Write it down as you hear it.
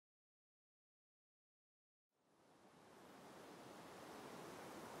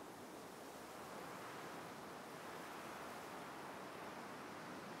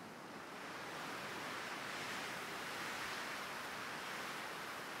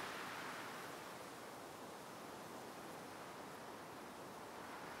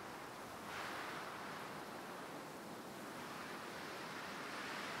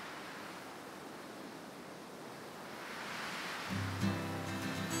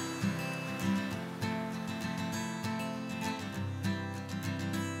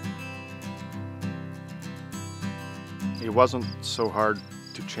It wasn't so hard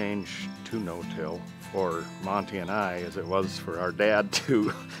to change to no-till for Monty and I as it was for our dad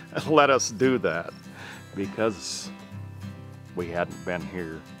to let us do that, because we hadn't been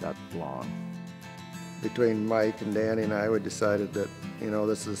here that long. Between Mike and Danny and I, we decided that,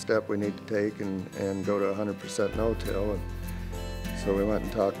 this is a step we need to take and go to 100% no-till. And so we went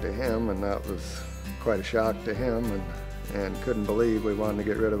and talked to him, and that was quite a shock to him, and couldn't believe we wanted to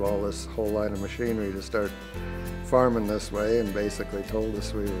get rid of all this whole line of machinery to start farming this way, and basically told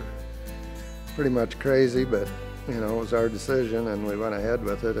us we were pretty much crazy, but it was our decision, and we went ahead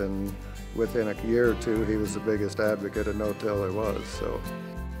with it. And within a year or two, he was the biggest advocate of no-till there was. So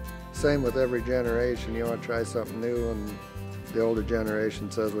same with every generation. You want to try something new, and the older generation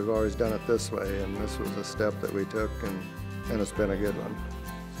says we've always done it this way, and this was a step that we took, and it's been a good one.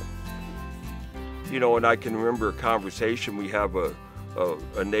 And I can remember a conversation. We have a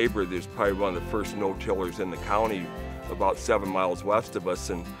neighbor that's probably one of the first no-tillers in the county, about 7 miles west of us,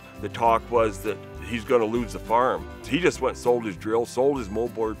 and the talk was that he's going to lose the farm. He just went and sold his drill, sold his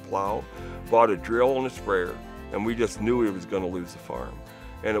moldboard plow, bought a drill and a sprayer, and we just knew he was going to lose the farm.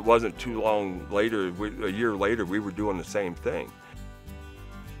 And it wasn't too long later, a year later, we were doing the same thing.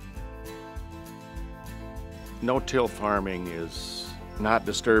 No-till farming is not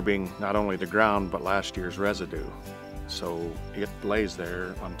disturbing not only the ground, but last year's residue. So it lays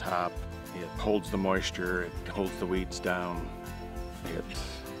there on top, it holds the moisture, it holds the weeds down, it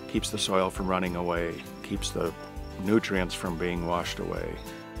keeps the soil from running away, keeps the nutrients from being washed away,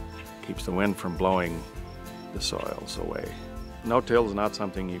 keeps the wind from blowing the soils away. No-till is not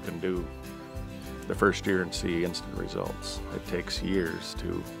something you can do the first year and see instant results. It takes years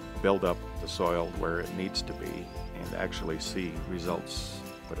to build up the soil where it needs to be and actually see results,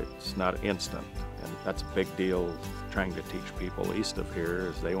 but it's not instant. And that's a big deal trying to teach people east of here,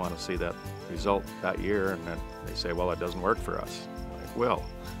 is they want to see that result that year, and then they say, well, it doesn't work for us. Like, well,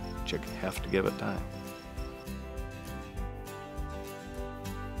 but you have to give it time.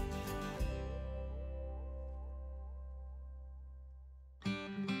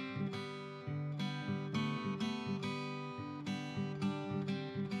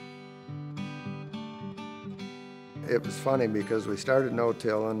 It was funny because we started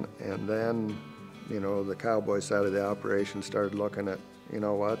no-tilling, and then, the cowboy side of the operation started looking at,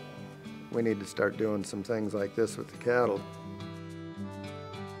 what, we need to start doing some things like this with the cattle.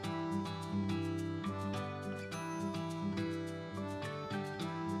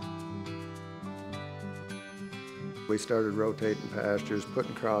 We started rotating pastures,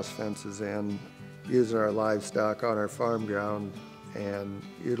 putting cross fences in, using our livestock on our farm ground, and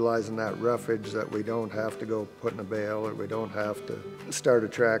utilizing that roughage that we don't have to go put in a bale, or we don't have to start a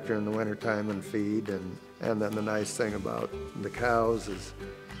tractor in the wintertime and feed. And then the nice thing about the cows is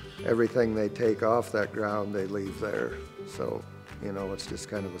everything they take off that ground, they leave there. So, it's just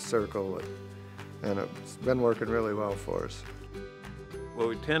kind of a circle, and it's been working really well for us. What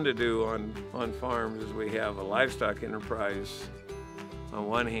we tend to do on farms is we have a livestock enterprise on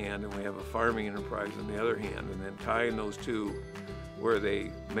one hand, and we have a farming enterprise on the other hand, and then tying those two where they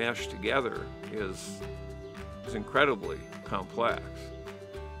mesh together is incredibly complex.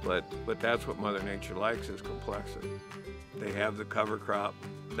 But that's what Mother Nature likes, is complexity. They have the cover crop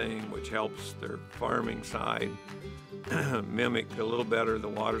thing, which helps their farming side mimic a little better the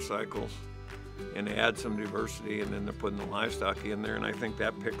water cycles and add some diversity, and then they're putting the livestock in there, and I think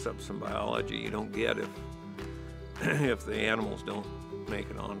that picks up some biology you don't get if the animals don't make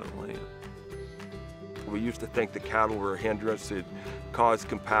it onto the land. We used to think the cattle were a hindrance. It caused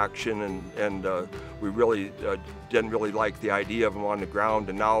compaction, and we really didn't really like the idea of them on the ground.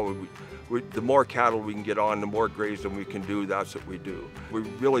 And now, the more cattle we can get on, the more grazing we can do, that's what we do. We're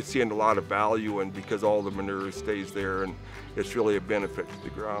really seeing a lot of value, and because all the manure stays there, and it's really a benefit to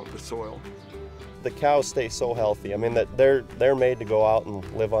the ground, the soil. The cows stay so healthy. I mean, that they're made to go out and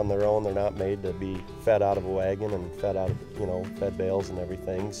live on their own. They're not made to be fed out of a wagon and fed out of, fed bales and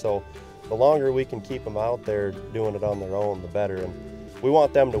everything. So the longer we can keep them out there doing it on their own, the better. And we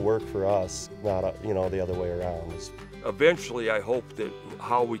want them to work for us, not, the other way around. Eventually, I hope that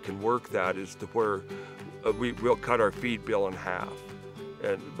how we can work that is to where we'll cut our feed bill in half,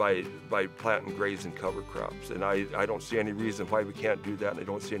 and by planting grazing cover crops. And I don't see any reason why we can't do that, and I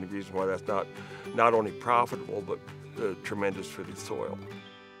don't see any reason why that's not only profitable, but tremendous for the soil.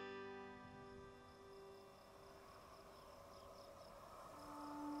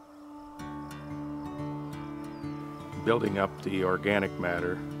 Building up the organic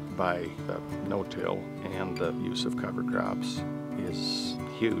matter by no-till and the use of cover crops is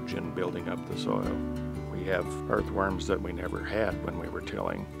huge in building up the soil. We have earthworms that we never had when we were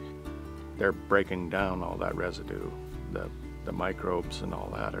tilling. They're breaking down all that residue the microbes and all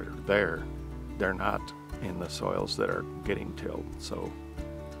that are there. They're not in the soils that are getting tilled. So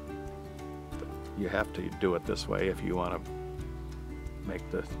you have to do it this way if you want to make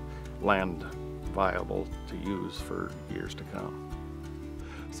the land viable to use for years to come.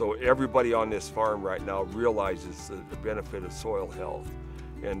 So everybody on this farm right now realizes the benefit of soil health,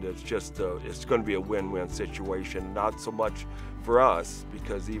 and it's just it's going to be a win-win situation. Not so much for us,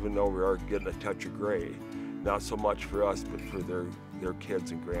 because even though we are getting a touch of gray, not so much for us, but for their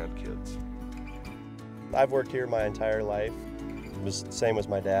kids and grandkids. I've worked here my entire life. It was the same as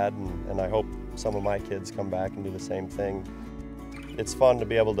my dad, and I hope some of my kids come back and do the same thing. It's fun to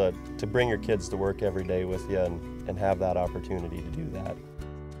be able to bring your kids to work every day with you and have that opportunity to do that.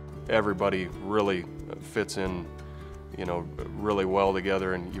 Everybody really fits in, you know, really well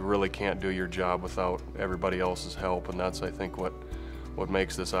together, and you really can't do your job without everybody else's help, and that's, I think, what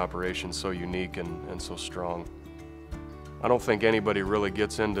makes this operation so unique and so strong. I don't think anybody really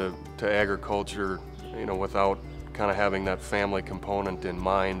gets into agriculture, you know, without kind of having that family component in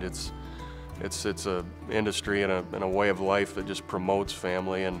mind. It's a industry and a way of life that just promotes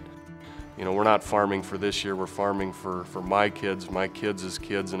family. And you know, we're not farming for this year, we're farming for my kids'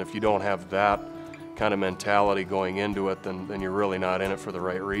 kids, and if you don't have that kind of mentality going into it, then you're really not in it for the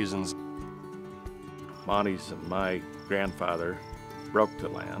right reasons. Monty's and my grandfather broke the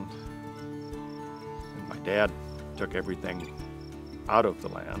land, and my dad took everything out of the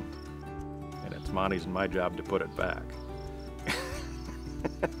land, and it's Monty's and my job to put it back.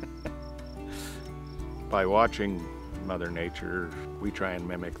 By watching Mother Nature, we try and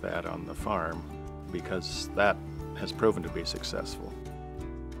mimic that on the farm because that has proven to be successful.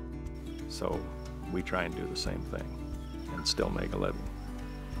 So we try and do the same thing and still make a living.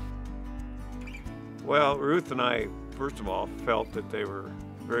 Well, Ruth and I, first of all, felt that they were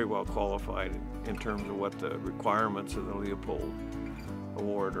very well qualified in terms of what the requirements of the Leopold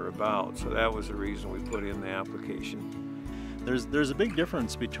Award are about. So that was the reason we put in the application. There's a big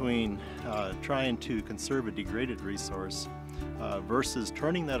difference between trying to conserve a degraded resource versus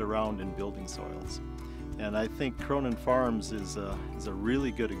turning that around in building soils. And I think Cronin Farms is a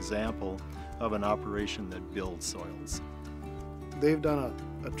really good example of an operation that builds soils. They've done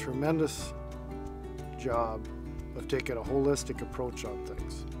a tremendous job of taking a holistic approach on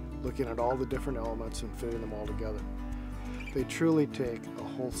things, looking at all the different elements and fitting them all together. They truly take a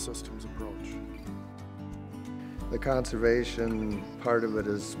whole systems approach. The conservation part of it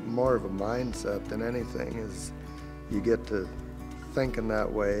is more of a mindset than anything. Is you get to thinking that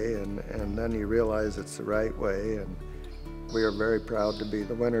way, and then you realize it's the right way. And we are very proud to be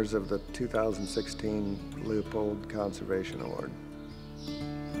the winners of the 2016 Leopold Conservation Award.